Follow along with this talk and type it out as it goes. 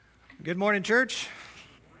Good morning, church.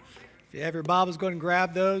 If you have your Bibles, go ahead and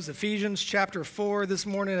grab those. Ephesians chapter 4 this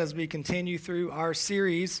morning as we continue through our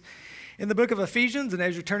series in the book of Ephesians. And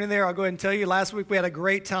as you're turning there, I'll go ahead and tell you, last week we had a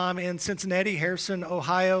great time in Cincinnati, Harrison,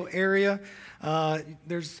 Ohio area.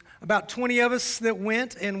 There's about 20 of us that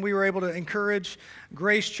went, and we were able to encourage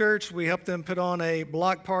Grace Church. We helped them put on a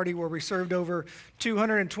block party where we served over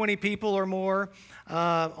 220 people or more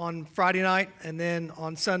on Friday night, and then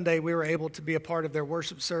on Sunday we were able to be a part of their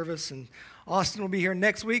worship service. And Austin will be here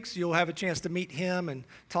next week, so you'll have a chance to meet him and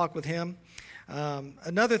talk with him.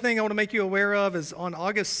 Another thing I want to make you aware of is on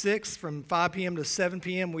August 6th from 5 p.m. to 7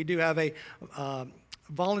 p.m. we do have a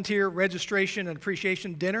volunteer registration and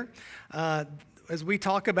appreciation dinner. As we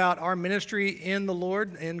talk about our ministry in the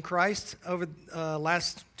Lord, in Christ, over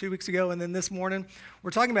last 2 weeks ago and then this morning,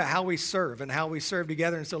 we're talking about how we serve and how we serve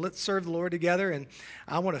together. And so let's serve the Lord together. And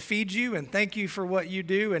I want to feed you and thank you for what you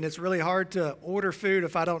do. And it's really hard to order food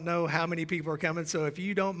if I don't know how many people are coming. So if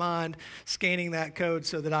you don't mind scanning that code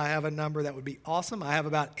so that I have a number, that would be awesome. I have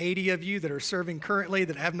about 80 of you that are serving currently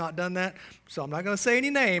that have not done that. So I'm not going to say any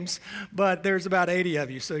names, but there's about 80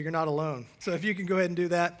 of you, so you're not alone. So if you can go ahead and do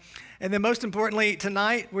that. And then most importantly,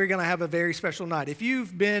 tonight, we're going to have a very special night. If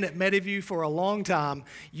you've been at Mediview for a long time,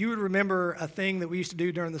 you would remember a thing that we used to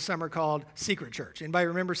do during the summer called Secret Church. Anybody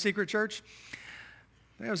remember Secret Church?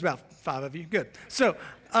 There was about 5 of you. Good. So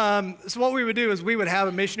what we would do is we would have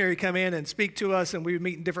a missionary come in and speak to us, and we would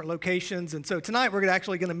meet in different locations. And so tonight we're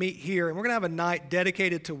actually going to meet here, and we're going to have a night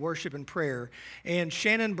dedicated to worship and prayer. And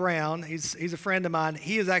Shannon Brown, he's a friend of mine.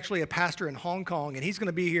 He is actually a pastor in Hong Kong, and he's going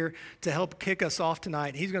to be here to help kick us off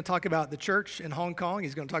tonight. He's going to talk about the church in Hong Kong.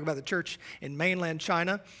 He's going to talk about the church in mainland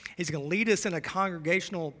China. He's going to lead us in a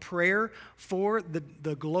congregational prayer for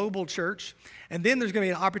the global church. And then there's going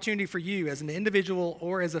to be an opportunity for you as an individual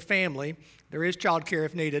or as a family, there is childcare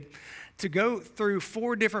if needed, to go through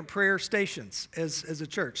 4 different prayer stations as a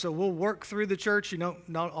church. So we'll work through the church,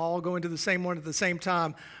 not all go into the same one at the same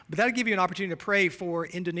time, but that'll give you an opportunity to pray for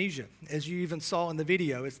Indonesia. As you even saw in the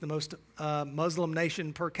video, it's the most Muslim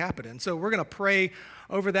nation per capita. And so we're going to pray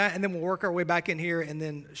over that, and then we'll work our way back in here, and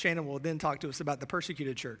then Shannon will then talk to us about the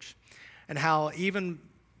persecuted church and how even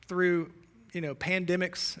through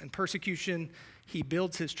pandemics and persecution, he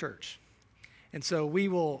builds his church. And so we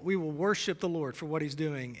will worship the Lord for what he's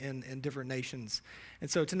doing in different nations. And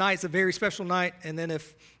so tonight's a very special night. And then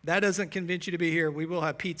if that doesn't convince you to be here, we will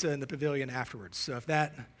have pizza in the pavilion afterwards. So if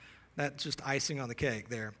that's just icing on the cake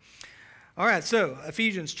there. All right, so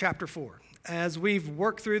Ephesians chapter 4. As we've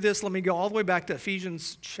worked through this, let me go all the way back to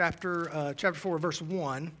Ephesians chapter 4, verse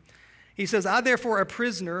 1. He says, I therefore, a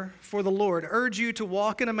prisoner for the Lord, urge you to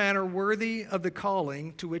walk in a manner worthy of the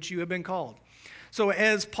calling to which you have been called. So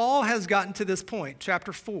as Paul has gotten to this point,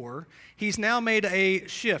 chapter 4, he's now made a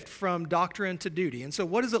shift from doctrine to duty. And so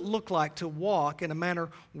what does it look like to walk in a manner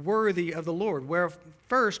worthy of the Lord? Where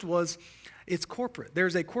first was it's corporate.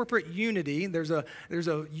 There's a corporate unity. There's a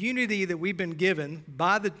unity that we've been given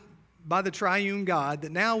by the triune God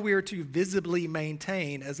that now we're to visibly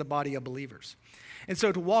maintain as a body of believers. And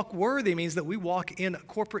so to walk worthy means that we walk in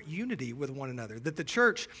corporate unity with one another, that the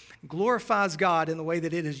church glorifies God in the way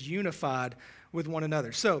that it is unified with one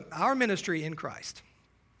another. So our ministry in Christ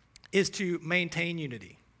is to maintain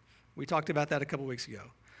unity. We talked about that a couple weeks ago.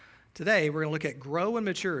 Today, we're going to look at grow in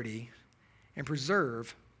maturity and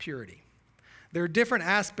preserve purity. There are different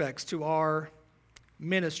aspects to our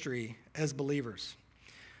ministry as believers.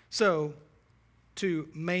 So to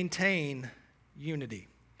maintain unity.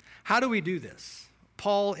 How do we do this?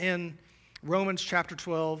 Paul in Romans chapter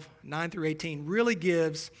 12, 9 through 18, really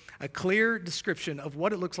gives a clear description of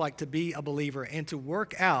what it looks like to be a believer and to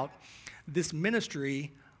work out this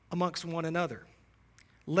ministry amongst one another.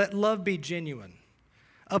 Let love be genuine.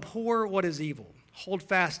 Abhor what is evil. Hold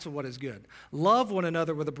fast to what is good. Love one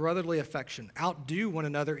another with a brotherly affection. Outdo one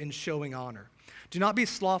another in showing honor. Do not be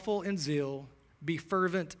slothful in zeal. Be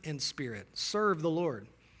fervent in spirit. Serve the Lord.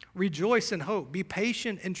 Rejoice in hope. Be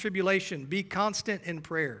patient in tribulation. Be constant in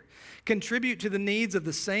prayer. Contribute to the needs of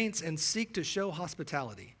the saints and seek to show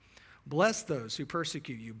hospitality. Bless those who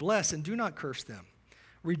persecute you. Bless and do not curse them.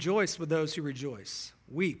 Rejoice with those who rejoice.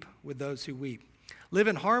 Weep with those who weep. Live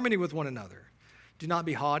in harmony with one another. Do not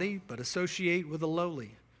be haughty, but associate with the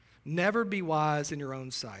lowly. Never be wise in your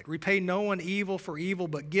own sight. Repay no one evil for evil,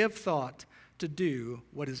 but give thought to do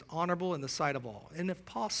what is honorable in the sight of all. And if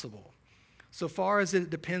possible, so far as it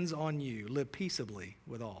depends on you, live peaceably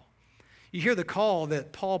with all. You hear the call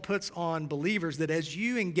that Paul puts on believers that as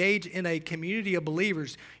you engage in a community of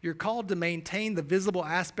believers, you're called to maintain the visible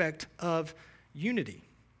aspect of unity.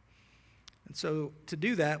 And so to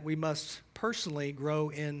do that, we must personally grow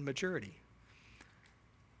in maturity.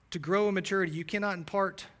 To grow in maturity, you cannot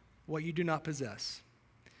impart what you do not possess.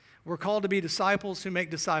 We're called to be disciples who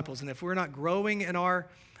make disciples. And if we're not growing in our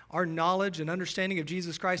knowledge and understanding of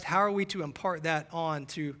Jesus Christ, how are we to impart that on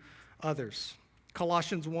to others?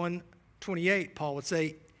 Colossians 1:28, Paul would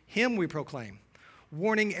say, "Him we proclaim,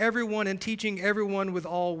 warning everyone and teaching everyone with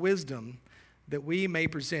all wisdom, that we may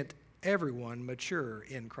present everyone mature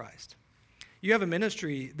in Christ." You have a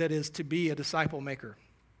ministry that is to be a disciple maker.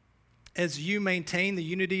 As you maintain the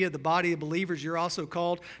unity of the body of believers, you're also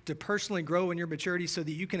called to personally grow in your maturity so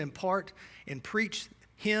that you can impart and preach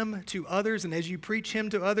Him to others. And as you preach Him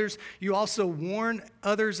to others, you also warn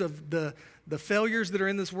others of the failures that are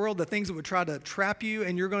in this world, the things that would try to trap you,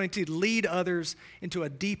 and you're going to lead others into a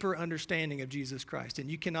deeper understanding of Jesus Christ.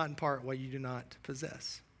 And you cannot impart what you do not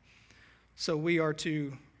possess. So we are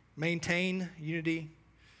to maintain unity,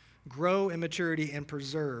 grow in maturity, and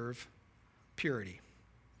preserve purity.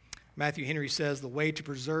 Matthew Henry says the way to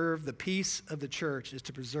preserve the peace of the church is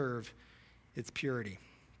to preserve its purity.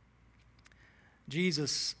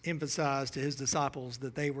 Jesus emphasized to his disciples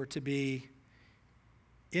that they were to be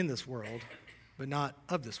in this world, but not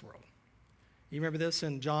of this world. You remember this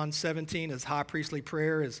in John 17, his high priestly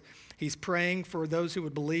prayer, as he's praying for those who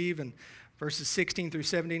would believe. And verses 16 through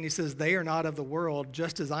 17, he says, "They are not of the world,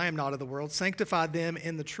 just as I am not of the world. Sanctify them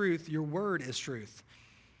in the truth. Your word is truth.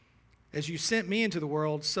 As you sent me into the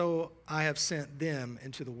world, so I have sent them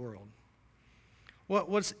into the world."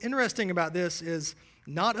 What's interesting about this is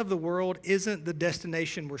not of the world isn't the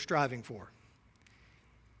destination we're striving for.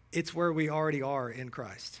 It's where we already are in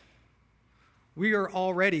Christ. We are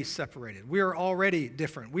already separated. We are already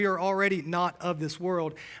different. We are already not of this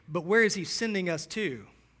world. But where is He sending us to?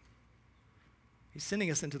 He's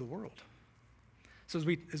sending us into the world. So as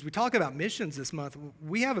we talk about missions this month,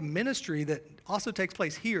 we have a ministry that also takes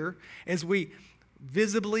place here as we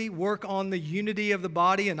visibly work on the unity of the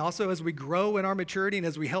body, and also as we grow in our maturity and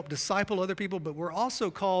as we help disciple other people. But we're also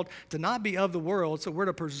called to not be of the world, so we're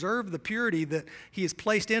to preserve the purity that He has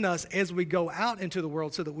placed in us as we go out into the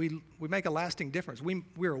world so that we make a lasting difference.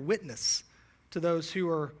 We're a witness to those who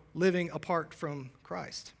are living apart from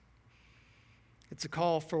Christ. It's a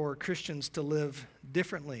call for Christians to live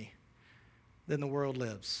differently than the world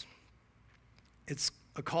lives. It's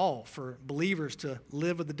a call for believers to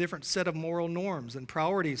live with a different set of moral norms and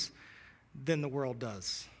priorities than the world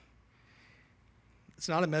does. It's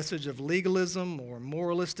not a message of legalism or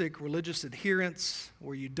moralistic religious adherence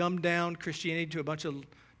where you dumb down Christianity to a bunch of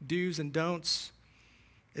do's and don'ts.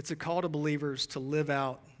 It's a call to believers to live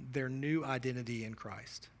out their new identity in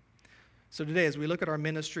Christ. So today, as we look at our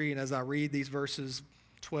ministry and as I read these verses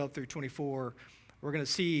 12 through 24, we're going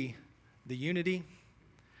to see the unity,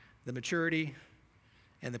 the maturity,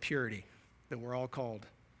 and the purity that we're all called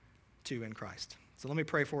to in Christ. So let me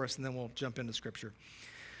pray for us, and then we'll jump into Scripture.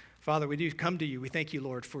 Father, we do come to you. We thank you,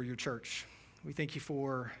 Lord, for your church. We thank you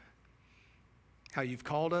for how you've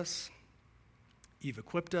called us, you've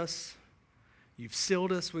equipped us, you've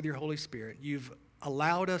sealed us with your Holy Spirit. You've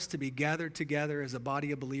allowed us to be gathered together as a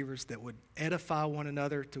body of believers that would edify one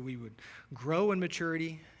another till we would grow in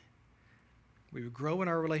maturity. We would grow in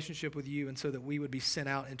our relationship with you, and so that we would be sent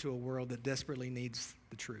out into a world that desperately needs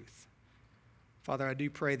the truth. Father, I do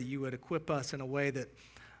pray that you would equip us in a way that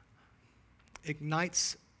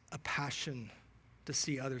ignites a passion to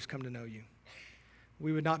see others come to know you.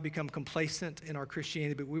 We would not become complacent in our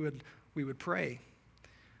Christianity, but we would pray.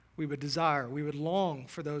 We would desire, we would long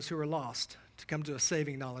for those who are lost to come to a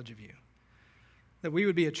saving knowledge of you. That we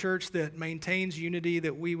would be a church that maintains unity,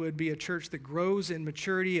 that we would be a church that grows in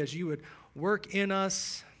maturity as you would work in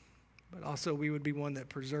us, but also we would be one that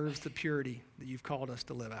preserves the purity that you've called us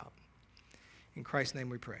to live out. In Christ's name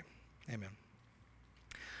we pray. Amen.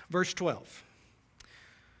 Verse 12.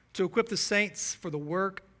 To equip the saints for the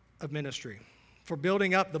work of ministry, for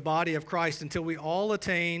building up the body of Christ until we all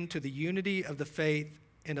attain to the unity of the faith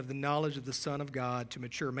and of the knowledge of the Son of God, to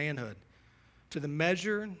mature manhood, to the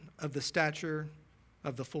measure of the stature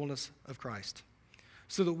of the fullness of Christ,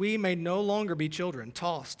 so that we may no longer be children,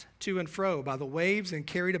 tossed to and fro by the waves and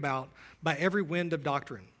carried about by every wind of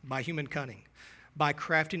doctrine, by human cunning, by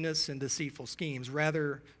craftiness and deceitful schemes.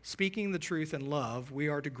 Rather, speaking the truth in love, we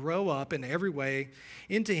are to grow up in every way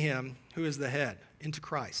into Him who is the head, into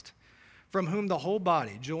Christ, from whom the whole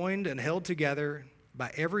body, joined and held together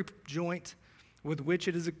by every joint with which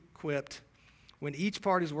it is equipped, when each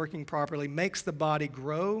part is working properly, makes the body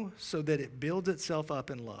grow so that it builds itself up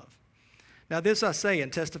in love. Now this I say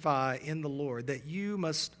and testify in the Lord, that you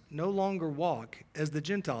must no longer walk as the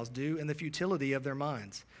Gentiles do in the futility of their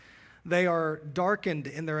minds. They are darkened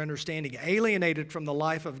in their understanding, alienated from the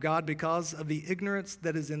life of God because of the ignorance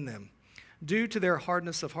that is in them, due to their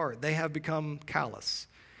hardness of heart, they have become callous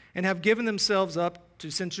and have given themselves up to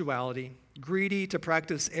sensuality, greedy to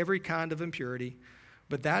practice every kind of impurity.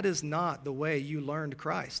 But that is not the way you learned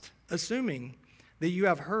Christ, assuming that you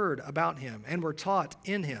have heard about him and were taught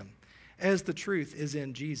in him, as the truth is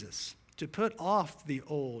in Jesus, to put off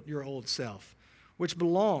your old self, which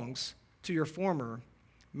belongs to your former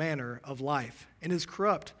manner of life and is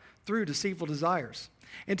corrupt through deceitful desires,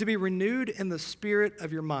 and to be renewed in the spirit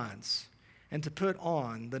of your minds, and to put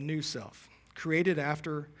on the new self, created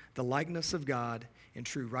after the likeness of God in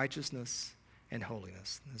true righteousness and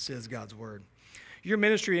holiness. This is God's word. Your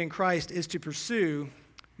ministry in Christ is to pursue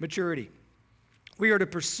maturity. We are to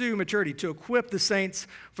pursue maturity. To equip the saints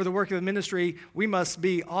for the work of the ministry, we must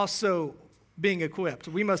be also being equipped.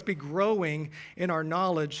 We must be growing in our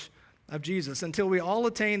knowledge of Jesus until we all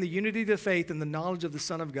attain the unity of the faith and the knowledge of the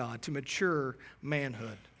Son of God, to mature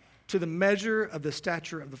manhood, to the measure of the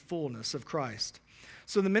stature of the fullness of Christ.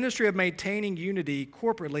 So the ministry of maintaining unity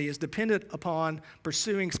corporately is dependent upon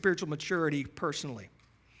pursuing spiritual maturity personally.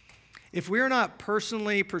 If we are not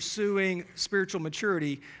personally pursuing spiritual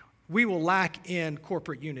maturity, we will lack in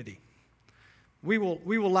corporate unity. We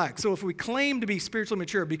will lack. So if we claim to be spiritually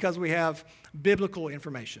mature because we have biblical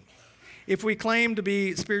information, if we claim to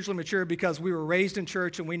be spiritually mature because we were raised in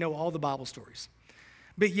church and we know all the Bible stories,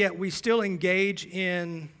 but yet we still engage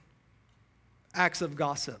in acts of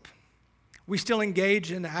gossip, we still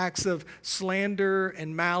engage in acts of slander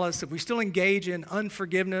and malice, if we still engage in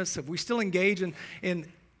unforgiveness, if we still engage in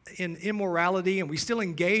immorality, and we still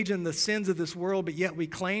engage in the sins of this world, but yet we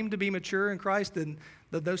claim to be mature in Christ, then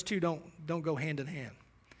those two don't go hand in hand.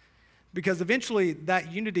 Because eventually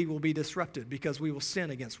that unity will be disrupted because we will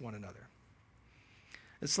sin against one another.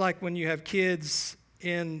 It's like when you have kids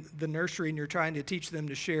in the nursery and you're trying to teach them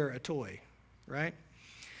to share a toy, right?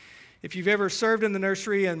 If you've ever served in the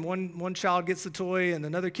nursery and one child gets the toy and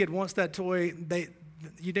another kid wants that toy,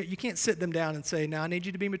 you can't sit them down and say, now I need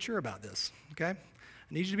you to be mature about this, okay?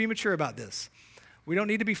 I need you to be mature about this. We don't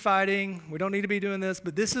need to be fighting. We don't need to be doing this.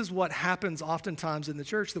 But this is what happens oftentimes in the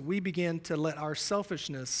church, that we begin to let our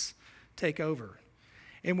selfishness take over.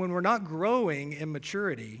 And when we're not growing in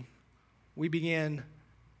maturity, we begin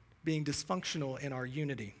being dysfunctional in our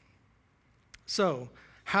unity. So,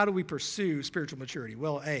 how do we pursue spiritual maturity?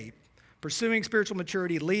 Well, pursuing spiritual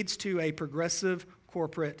maturity leads to a progressive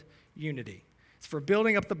corporate unity. It's for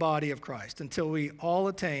building up the body of Christ until we all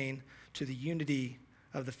attain to the unity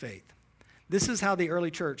of the faith. This is how the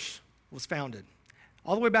early church was founded.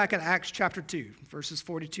 All the way back in Acts chapter 2, verses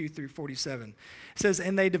 42 through 47. It says,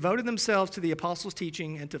 and they devoted themselves to the apostles'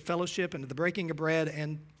 teaching and to fellowship and to the breaking of bread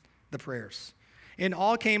and the prayers. And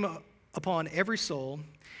all came upon every soul,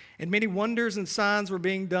 and many wonders and signs were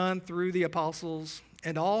being done through the apostles,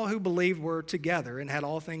 and all who believed were together and had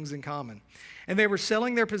all things in common. And they were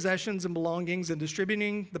selling their possessions and belongings and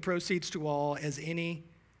distributing the proceeds to all as any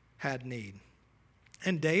had need.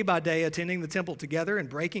 And day by day, attending the temple together and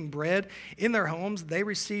breaking bread in their homes, they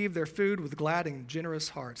received their food with glad and generous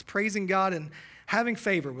hearts, praising God and having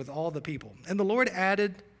favor with all the people. And the Lord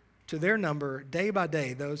added to their number day by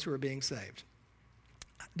day those who were being saved.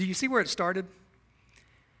 Do you see where it started?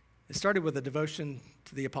 It started with a devotion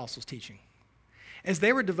to the apostles' teaching. As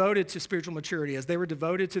they were devoted to spiritual maturity, as they were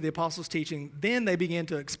devoted to the apostles' teaching, then they began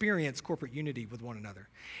to experience corporate unity with one another.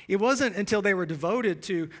 It wasn't until they were devoted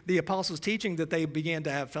to the apostles' teaching that they began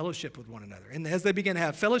to have fellowship with one another. And as they began to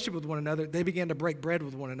have fellowship with one another, they began to break bread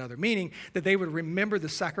with one another, meaning that they would remember the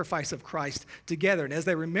sacrifice of Christ together. And as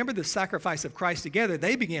they remembered the sacrifice of Christ together,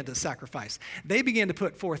 they began to sacrifice. They began to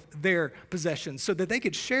put forth their possessions so that they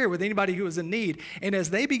could share with anybody who was in need. And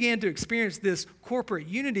as they began to experience this corporate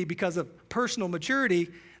unity because of personal maturity,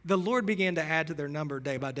 the Lord began to add to their number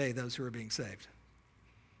day by day those who were being saved.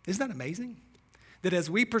 Isn't that amazing? That as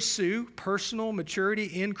we pursue personal maturity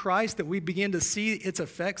in Christ, that we begin to see its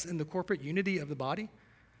effects in the corporate unity of the body.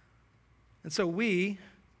 And so we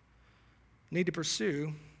need to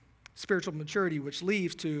pursue spiritual maturity, which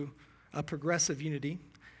leads to a progressive unity.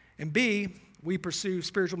 And B, we pursue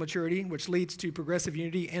spiritual maturity, which leads to progressive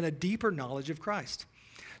unity and a deeper knowledge of Christ.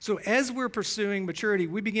 So as we're pursuing maturity,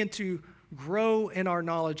 we begin to grow in our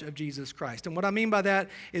knowledge of Jesus Christ. And what I mean by that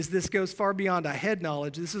is this goes far beyond a head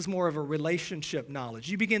knowledge. This is more of a relationship knowledge.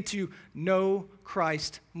 You begin to know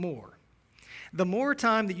Christ more. The more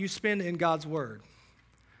time that you spend in God's Word,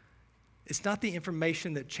 it's not the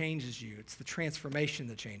information that changes you, it's the transformation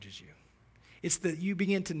that changes you. It's that you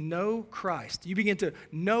begin to know Christ. You begin to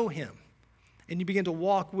know Him, and you begin to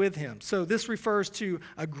walk with Him. So this refers to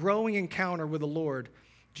a growing encounter with the Lord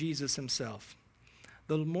Jesus Himself.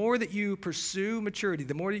 The more that you pursue maturity,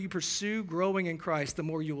 the more that you pursue growing in Christ, the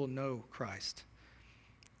more you will know Christ.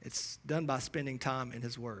 It's done by spending time in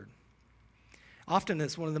His Word. Often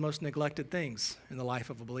it's one of the most neglected things in the life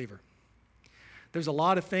of a believer. There's a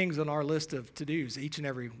lot of things on our list of to-dos each and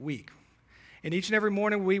every week. And each and every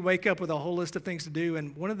morning we wake up with a whole list of things to do,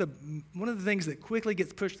 and one of the things that quickly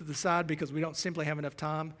gets pushed to the side because we don't simply have enough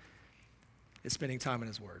time is spending time in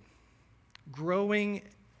His Word. Growing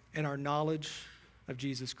in our knowledge of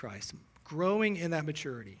Jesus Christ. Growing in that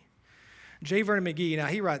maturity. J. Vernon McGee, now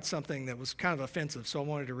he writes something that was kind of offensive, so I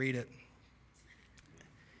wanted to read it.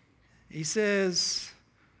 He says,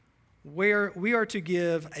 where we are to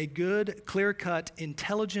give a good, clear-cut,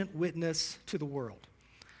 intelligent witness to the world.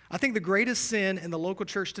 I think the greatest sin in the local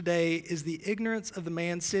church today is the ignorance of the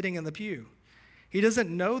man sitting in the pew. He doesn't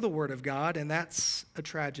know the Word of God, and that's a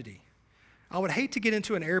tragedy. I would hate to get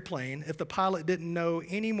into an airplane if the pilot didn't know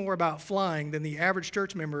any more about flying than the average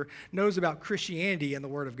church member knows about Christianity and the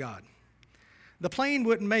Word of God. The plane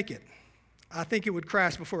wouldn't make it. I think it would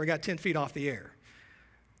crash before it got 10 feet off the air.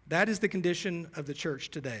 That is the condition of the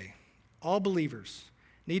church today. All believers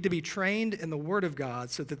need to be trained in the Word of God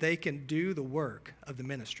so that they can do the work of the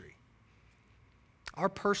ministry. Our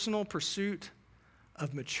personal pursuit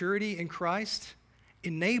of maturity in Christ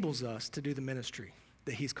enables us to do the ministry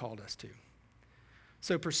that He's called us to.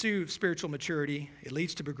 So pursue spiritual maturity. It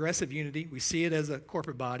leads to progressive unity. We see it as a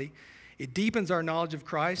corporate body. It deepens our knowledge of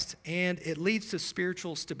Christ, and it leads to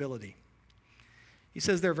spiritual stability. He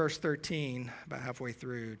says there, verse 13, about halfway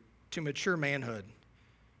through, to mature manhood,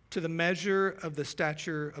 to the measure of the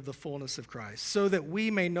stature of the fullness of Christ, so that we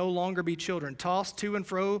may no longer be children, tossed to and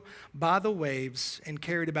fro by the waves and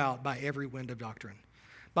carried about by every wind of doctrine,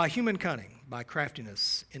 by human cunning, by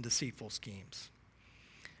craftiness in deceitful schemes.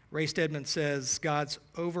 Ray Stedman says, God's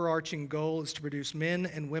overarching goal is to produce men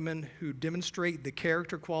and women who demonstrate the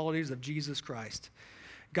character qualities of Jesus Christ.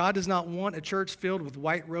 God does not want a church filled with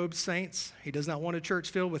white-robed saints. He does not want a church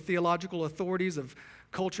filled with theological authorities of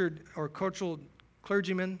cultural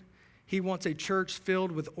clergymen. He wants a church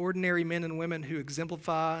filled with ordinary men and women who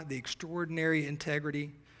exemplify the extraordinary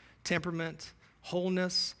integrity, temperament,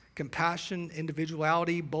 wholeness, compassion,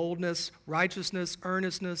 individuality, boldness, righteousness,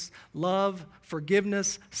 earnestness, love,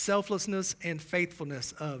 forgiveness, selflessness, and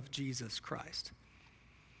faithfulness of Jesus Christ.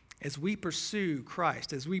 As we pursue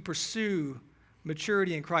Christ, as we pursue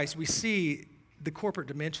maturity in Christ, we see the corporate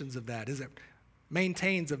dimensions of that as it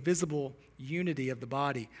maintains a visible unity of the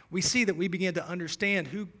body. We see that we begin to understand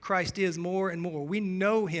who Christ is more and more. We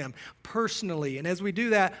know Him personally, and as we do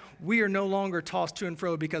that, we are no longer tossed to and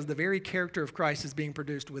fro because the very character of Christ is being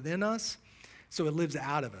produced within us, so it lives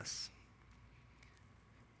out of us.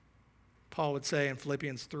 Paul would say in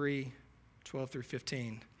Philippians 3:12 through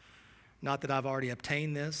 15, not that I've already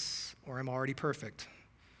obtained this or am already perfect,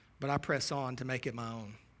 but I press on to make it my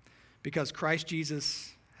own, because Christ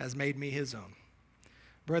Jesus has made me His own.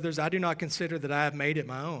 Brothers, I do not consider that I have made it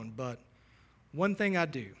my own, but one thing I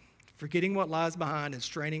do, forgetting what lies behind and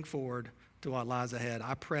straining forward to what lies ahead,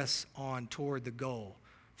 I press on toward the goal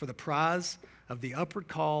for the prize of the upward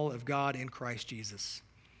call of God in Christ Jesus.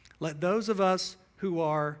 Let those of us who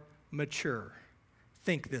are mature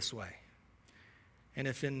think this way. And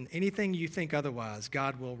if in anything you think otherwise,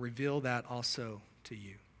 God will reveal that also to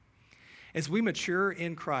you. As we mature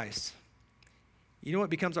in Christ, you know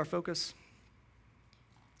what becomes our focus?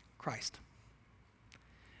 Christ.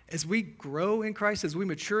 As we grow in Christ, as we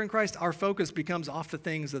mature in Christ, our focus becomes off the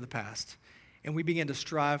things of the past, and we begin to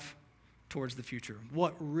strive towards the future.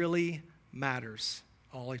 What really matters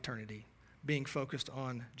all eternity, being focused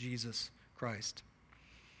on Jesus Christ.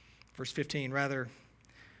 Verse 15, rather,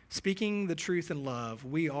 speaking the truth in love,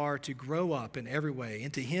 we are to grow up in every way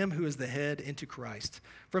into Him who is the head, into Christ,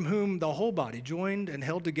 from whom the whole body, joined and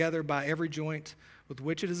held together by every joint with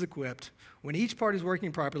which it is equipped, when each part is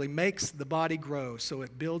working properly, makes the body grow so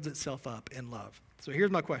it builds itself up in love. So here's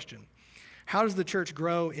my question. How does the church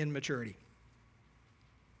grow in maturity?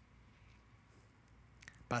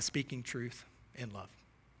 By speaking truth in love.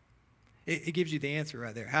 It gives you the answer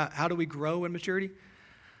right there. How do we grow in maturity?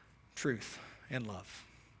 Truth and love.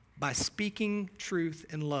 By speaking truth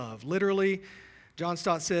in love. Literally, John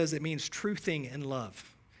Stott says it means truthing in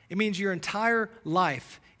love. It means your entire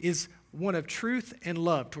life is one of truth and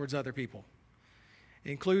love towards other people.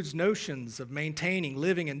 It includes notions of maintaining,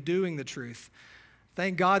 living, and doing the truth.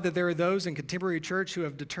 Thank God that there are those in contemporary church who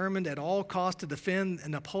have determined at all costs to defend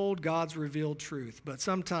and uphold God's revealed truth, but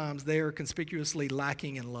sometimes they are conspicuously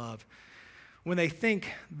lacking in love. When they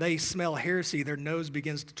think they smell heresy, their nose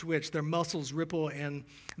begins to twitch, their muscles ripple, and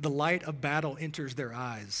the light of battle enters their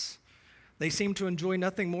eyes. They seem to enjoy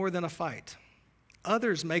nothing more than a fight.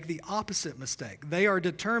 Others make the opposite mistake. They are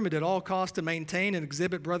determined at all costs to maintain and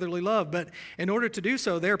exhibit brotherly love, but in order to do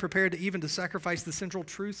so, they are prepared to even to sacrifice the central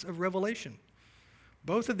truths of revelation.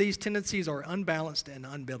 Both of these tendencies are unbalanced and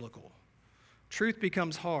unbiblical. Truth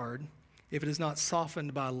becomes hard if it is not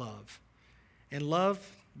softened by love, and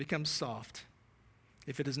love becomes soft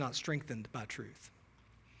if it is not strengthened by truth.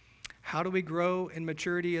 How do we grow in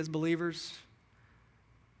maturity as believers?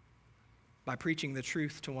 By preaching the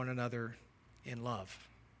truth to one another in love.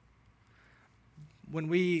 When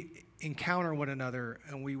we encounter one another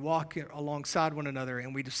and we walk alongside one another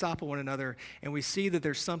and we disciple one another and we see that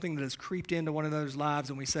there's something that has creeped into one another's lives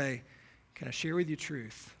and we say, can I share with you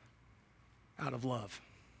truth out of love?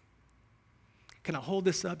 Can I hold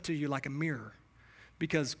this up to you like a mirror?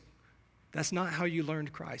 Because that's not how you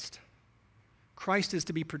learned Christ. Christ is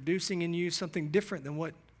to be producing in you something different than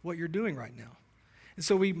what you're doing right now. And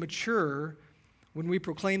so we mature when we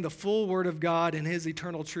proclaim the full word of God and his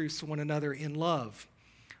eternal truths to one another in love,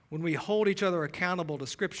 when we hold each other accountable to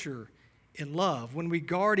Scripture in love, when we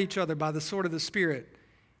guard each other by the sword of the Spirit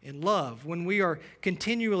in love, when we are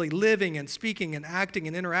continually living and speaking and acting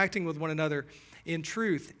and interacting with one another in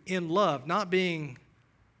truth, in love, not being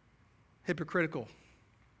hypocritical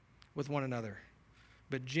with one another,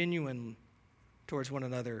 but genuine towards one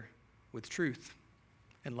another with truth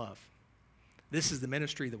and love. This is the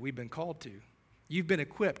ministry that we've been called to. You've been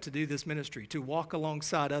equipped to do this ministry, to walk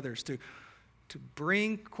alongside others, to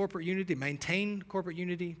bring corporate unity, maintain corporate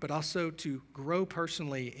unity, but also to grow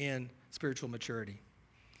personally in spiritual maturity.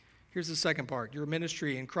 Here's the second part. Your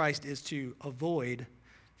ministry in Christ is to avoid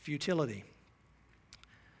futility.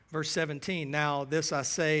 Verse 17, now this I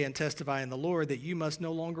say and testify in the Lord, that you must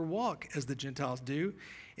no longer walk as the Gentiles do,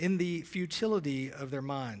 in the futility of their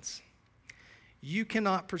minds. You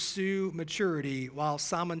cannot pursue maturity while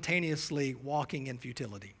simultaneously walking in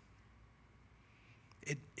futility.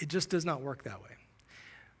 It just does not work that way.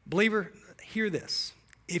 Believer, hear this.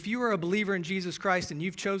 If you are a believer in Jesus Christ and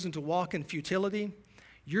you've chosen to walk in futility,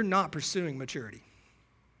 you're not pursuing maturity.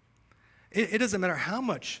 It doesn't matter how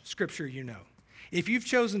much Scripture you know. If you've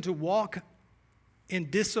chosen to walk in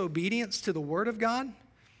disobedience to the Word of God,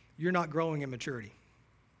 you're not growing in maturity.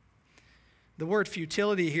 The word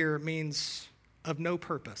futility here means of no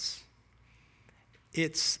purpose.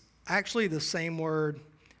 It's actually the same word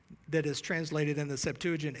that is translated in the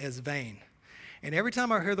Septuagint as vain. And every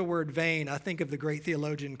time I hear the word vain, I think of the great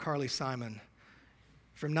theologian Carly Simon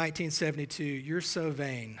from 1972. You're so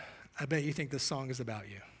vain. I bet you think this song is about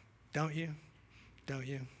you. Don't you? Don't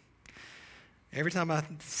you? Every time I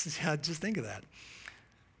just think of that.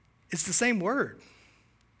 It's the same word.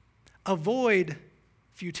 Avoid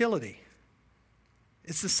futility.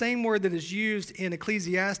 It's the same word that is used in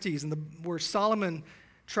Ecclesiastes, and where Solomon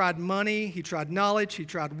tried money, he tried knowledge, he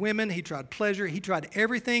tried women, he tried pleasure, he tried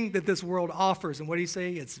everything that this world offers. And what did he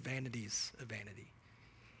say? It's vanities of vanity.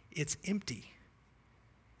 It's empty.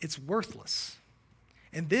 It's worthless.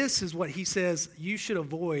 And this is what he says you should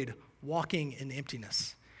avoid walking in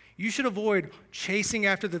emptiness. You should avoid chasing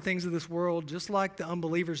after the things of this world just like the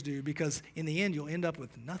unbelievers do, because in the end you'll end up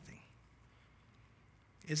with nothing.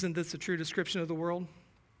 Isn't this a true description of the world?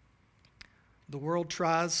 The world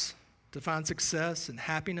tries to find success and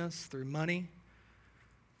happiness through money,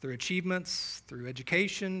 through achievements, through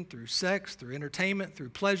education, through sex, through entertainment, through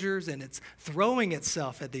pleasures, and it's throwing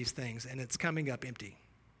itself at these things, and it's coming up empty.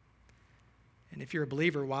 And if you're a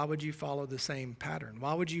believer, why would you follow the same pattern?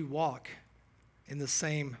 Why would you walk in the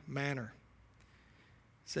same manner?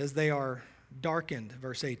 It says they are darkened,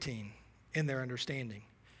 verse 18, in their understanding,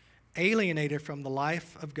 alienated from the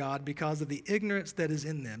life of God because of the ignorance that is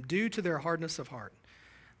in them, due to their hardness of heart.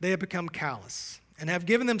 They have become callous and have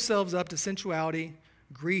given themselves up to sensuality,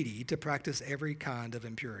 greedy to practice every kind of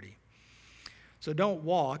impurity. So don't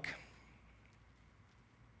walk,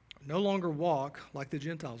 no longer walk like the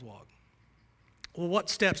Gentiles walk. Well, what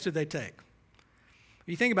steps did they take?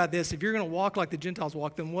 You think about this, if you're going to walk like the Gentiles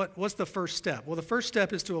walk, then what's the first step? Well, the first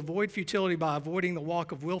step is to avoid futility by avoiding the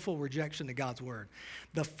walk of willful rejection to God's word.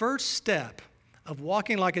 The first step of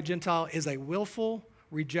walking like a Gentile is a willful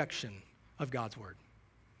rejection of God's word.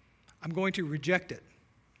 I'm going to reject it.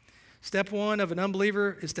 Step one of an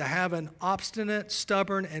unbeliever is to have an obstinate,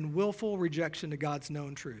 stubborn, and willful rejection to God's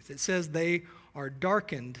known truth. It says they are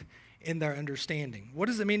darkened in their understanding. What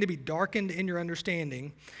does it mean to be darkened in your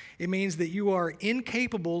understanding? It means that you are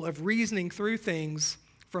incapable of reasoning through things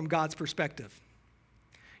from God's perspective.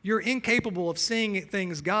 You're incapable of seeing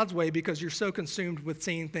things God's way because you're so consumed with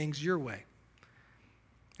seeing things your way.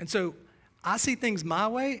 And so I see things my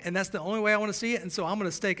way, and that's the only way I want to see it, and so I'm going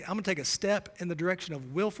to take a step in the direction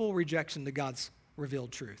of willful rejection to God's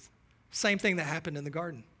revealed truth. Same thing that happened in the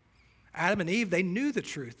garden. Adam and Eve, they knew the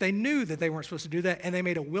truth. They knew that they weren't supposed to do that, and they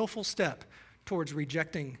made a willful step towards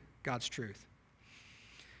rejecting God's truth.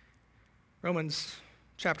 Romans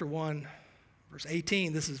chapter 1, verse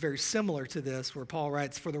 18, this is very similar to this, where Paul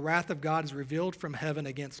writes, "For the wrath of God is revealed from heaven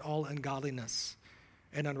against all ungodliness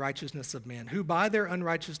and unrighteousness of men, who by their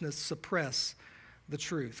unrighteousness suppress the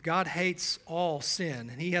truth." God hates all sin,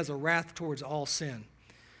 and he has a wrath towards all sin.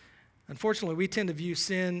 Unfortunately, we tend to view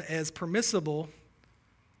sin as permissible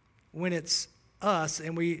when it's us,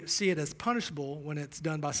 and we see it as punishable when it's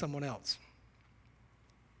done by someone else.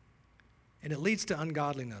 And it leads to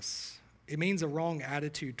ungodliness. It means a wrong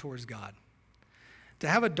attitude towards God. To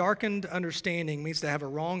have a darkened understanding means to have a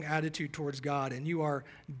wrong attitude towards God, and you are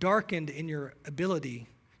darkened in your ability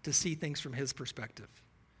to see things from his perspective.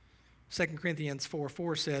 2 Corinthians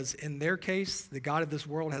 4:4 says, "In their case, the God of this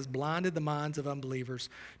world has blinded the minds of unbelievers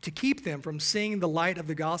to keep them from seeing the light of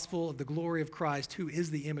the gospel of the glory of Christ, who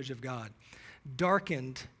is the image of God."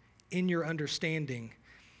 Darkened in your understanding.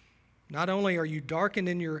 Not only are you darkened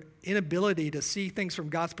in your inability to see things from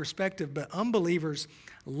God's perspective, but unbelievers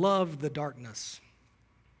love the darkness.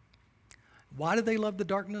 Why do they love the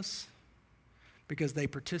darkness? Because they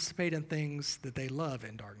participate in things that they love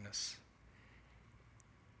in darkness.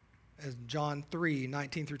 As John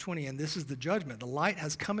 3:19 through 20, and this is the judgment. The light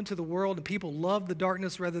has come into the world, and people love the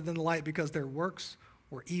darkness rather than the light because their works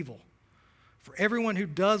were evil. For everyone who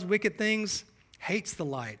does wicked things hates the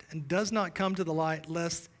light and does not come to the light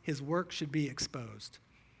lest his work should be exposed.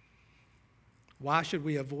 Why should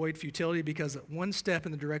we avoid futility? Because one step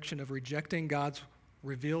in the direction of rejecting God's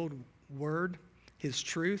revealed word, his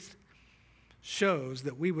truth, shows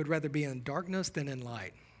that we would rather be in darkness than in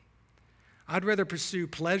light. I'd rather pursue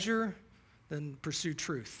pleasure than pursue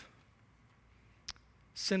truth.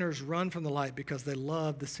 Sinners run from the light because they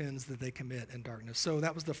love the sins that they commit in darkness. So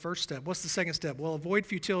that was the first step. What's the second step? Well, avoid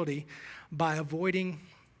futility by avoiding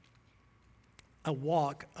a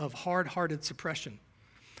walk of hard-hearted suppression.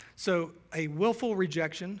 So a willful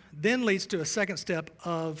rejection then leads to a second step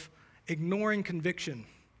of ignoring conviction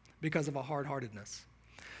because of a hard-heartedness.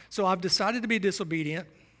 So I've decided to be disobedient,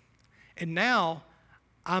 and now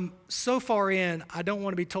I'm so far in, I don't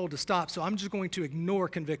want to be told to stop, so I'm just going to ignore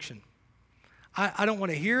conviction. I don't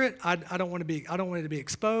want to hear it. I don't want it to be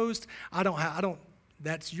exposed.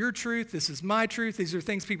 That's your truth. This is my truth. These are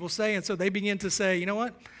things people say, and so they begin to say, you know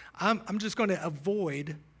what? I'm just going to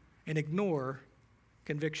avoid and ignore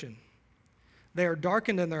conviction. They are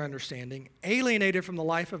darkened in their understanding, alienated from the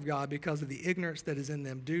life of God because of the ignorance that is in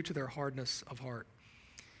them due to their hardness of heart.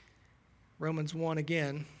 Romans 1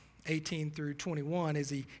 again, 18 through 21, as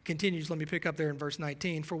he continues, let me pick up there in verse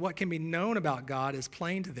 19. "For what can be known about God is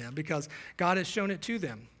plain to them, because God has shown it to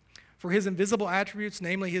them. For his invisible attributes,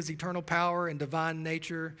 namely his eternal power and divine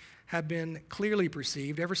nature, have been clearly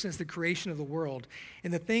perceived ever since the creation of the world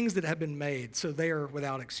in the things that have been made, so they are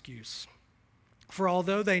without excuse. For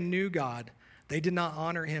although they knew God, they did not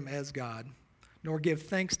honor him as God, nor give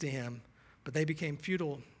thanks to him, but they became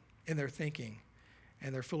futile in their thinking,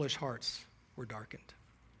 and their foolish hearts were darkened."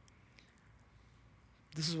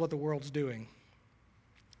 This is what the world's doing.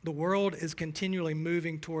 The world is continually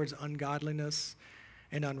moving towards ungodliness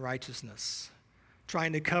and unrighteousness,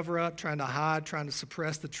 trying to cover up, trying to hide, trying to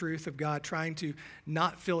suppress the truth of God, trying to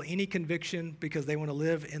not feel any conviction because they want to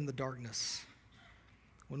live in the darkness.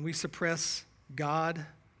 When we suppress God,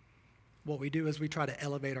 what we do is we try to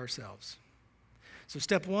elevate ourselves. So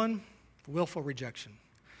step one, willful rejection.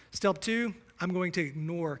 Step two, I'm going to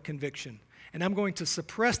ignore conviction. And I'm going to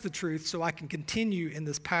suppress the truth so I can continue in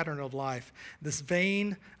this pattern of life, this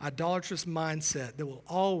vain, idolatrous mindset that will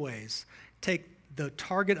always take the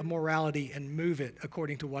target of morality and move it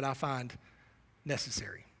according to what I find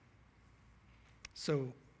necessary.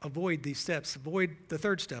 So avoid these steps. Avoid the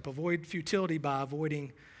third step. Avoid futility by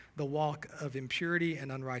avoiding the walk of impurity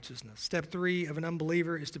and unrighteousness. Step 3 of an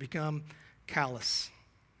unbeliever is to become callous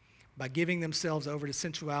by giving themselves over to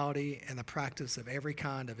sensuality and the practice of every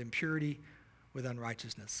kind of impurity with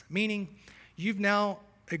unrighteousness. Meaning, you've now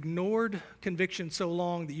ignored conviction so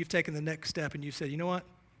long that you've taken the next step and you've said, you know what?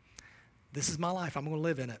 This is my life. I'm going to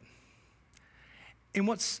live in it. And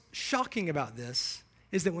what's shocking about this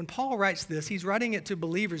is that when Paul writes this, he's writing it to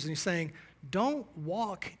believers and he's saying, don't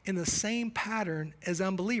walk in the same pattern as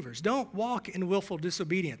unbelievers. Don't walk in willful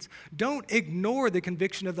disobedience. Don't ignore the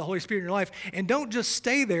conviction of the Holy Spirit in your life, and don't just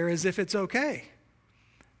stay there as if it's okay.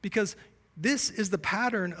 Because this is the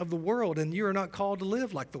pattern of the world, and you are not called to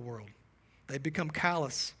live like the world. They've become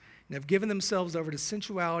callous and have given themselves over to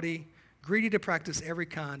sensuality, greedy to practice every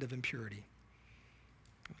kind of impurity.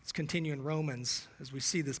 Let's continue in Romans as we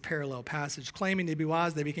see this parallel passage. Claiming to be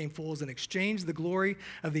wise, they became fools and exchanged the glory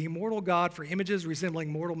of the immortal God for images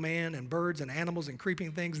resembling mortal man and birds and animals and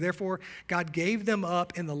creeping things. Therefore, God gave them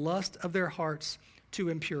up in the lust of their hearts to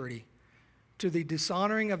impurity, to the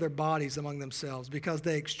dishonoring of their bodies among themselves, because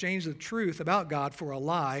they exchanged the truth about God for a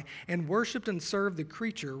lie and worshiped and served the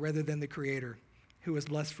creature rather than the Creator, who is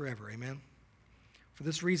blessed forever. Amen. For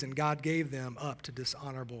this reason, God gave them up to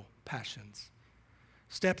dishonorable passions.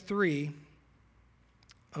 Step 3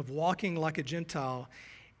 of walking like a Gentile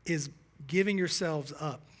is giving yourselves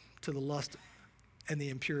up to the lust and the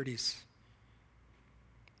impurities.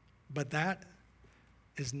 But that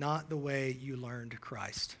is not the way you learned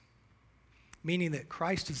Christ. Meaning that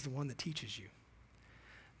Christ is the one that teaches you.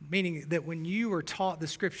 Meaning that when you were taught the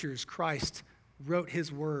scriptures, Christ wrote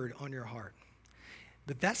his word on your heart.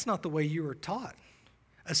 But that's not the way you were taught.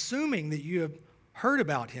 Assuming that you have heard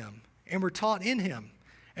about him and were taught in him,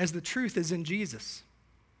 as the truth is in Jesus.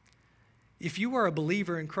 If you are a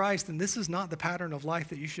believer in Christ, then this is not the pattern of life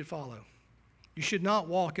that you should follow. You should not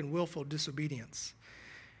walk in willful disobedience.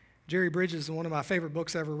 Jerry Bridges, in one of my favorite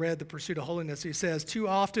books I ever read, The Pursuit of Holiness, he says, "Too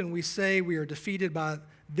often we say we are defeated by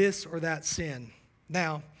this or that sin.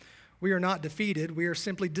 Now, we are not defeated, we are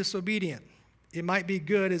simply disobedient. It might be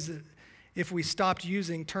good as if we stopped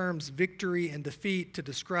using terms victory and defeat to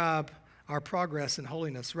describe our progress in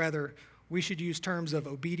holiness. Rather, we should use terms of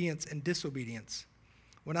obedience and disobedience.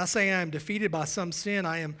 When I say I am defeated by some sin,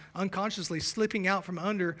 I am unconsciously slipping out from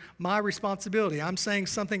under my responsibility. I'm saying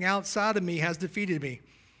something outside of me has defeated me.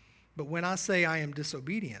 But when I say I am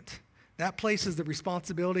disobedient, that places the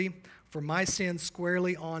responsibility for my sin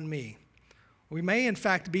squarely on me. We may in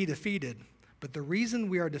fact be defeated, but the reason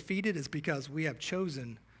we are defeated is because we have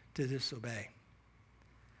chosen to disobey.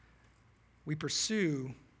 We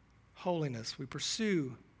pursue holiness. We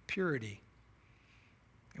pursue purity.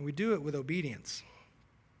 And we do it with obedience.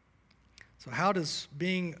 So how does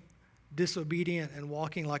being disobedient and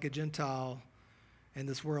walking like a Gentile in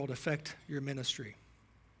this world affect your ministry?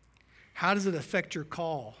 How does it affect your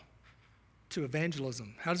call to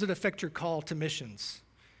evangelism? How does it affect your call to missions?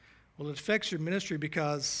 Well, it affects your ministry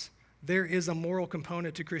because there is a moral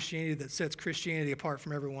component to Christianity that sets Christianity apart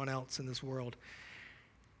from everyone else in this world.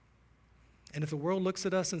 And if the world looks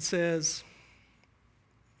at us and says,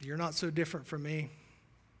 "You're not so different from me,"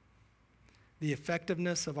 the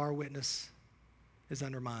effectiveness of our witness is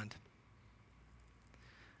undermined.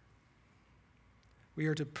 We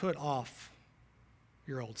are to put off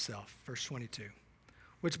your old self, verse 22,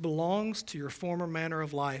 which belongs to your former manner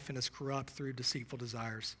of life and is corrupt through deceitful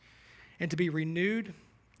desires, and to be renewed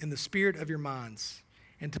in the spirit of your minds,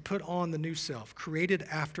 and to put on the new self, created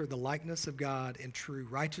after the likeness of God in true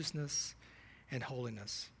righteousness and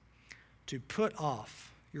holiness. To put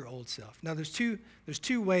off your old self. Now, there's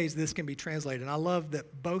two ways this can be translated, and I love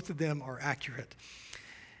that both of them are accurate.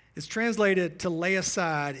 It's translated to lay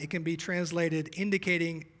aside. It can be translated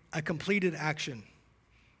indicating a completed action.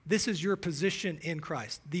 This is your position in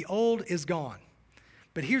Christ. The old is gone.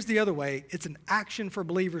 But here's the other way. It's an action for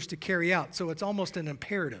believers to carry out, so it's almost an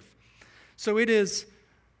imperative. So it is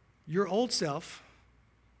your old self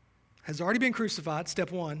has already been crucified,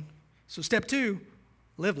 step 1. So step 2,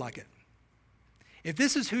 live like it. If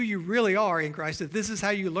this is who you really are in Christ, if this is how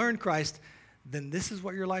you learn Christ, then this is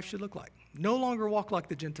what your life should look like. No longer walk like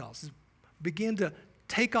the Gentiles. Begin to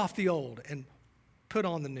take off the old and put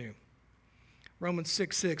on the new. Romans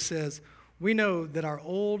 6:6 says, "We know that our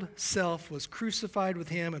old self was crucified with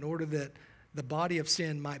him in order that the body of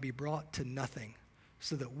sin might be brought to nothing,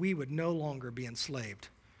 so that we would no longer be enslaved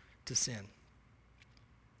to sin."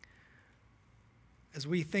 As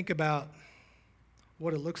we think about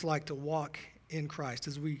what it looks like to walk in Christ,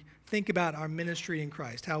 as we think about our ministry in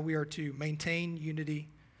Christ, how we are to maintain unity,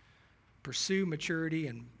 pursue maturity,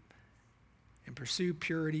 and pursue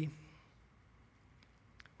purity,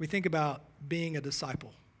 we think about being a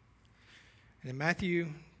disciple. And in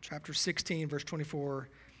Matthew chapter 16, verse 24,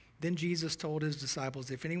 then Jesus told his disciples,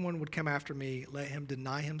 "If anyone would come after me, let him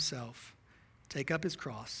deny himself, take up his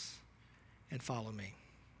cross, and follow me."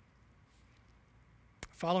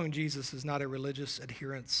 Following Jesus is not a religious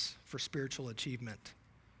adherence for spiritual achievement.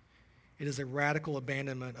 It is a radical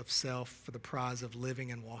abandonment of self for the prize of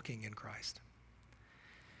living and walking in Christ.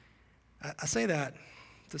 I say that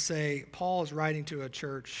to say Paul is writing to a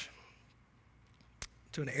church,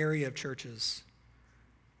 to an area of churches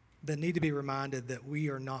that need to be reminded that we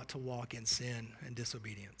are not to walk in sin and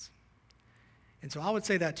disobedience. And so I would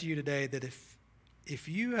say that to you today, that if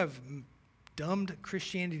you have dumbed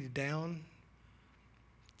Christianity down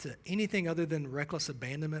to anything other than reckless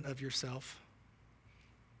abandonment of yourself,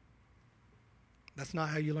 That's not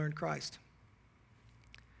how you learn Christ.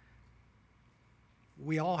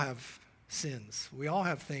 We all have sins. We all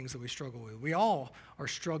have things that we struggle with. We all are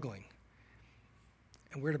struggling.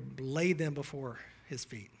 And we're to lay them before his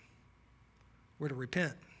feet. We're to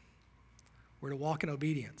repent. We're to walk in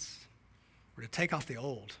obedience. We're to take off the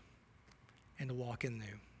old and to walk in new.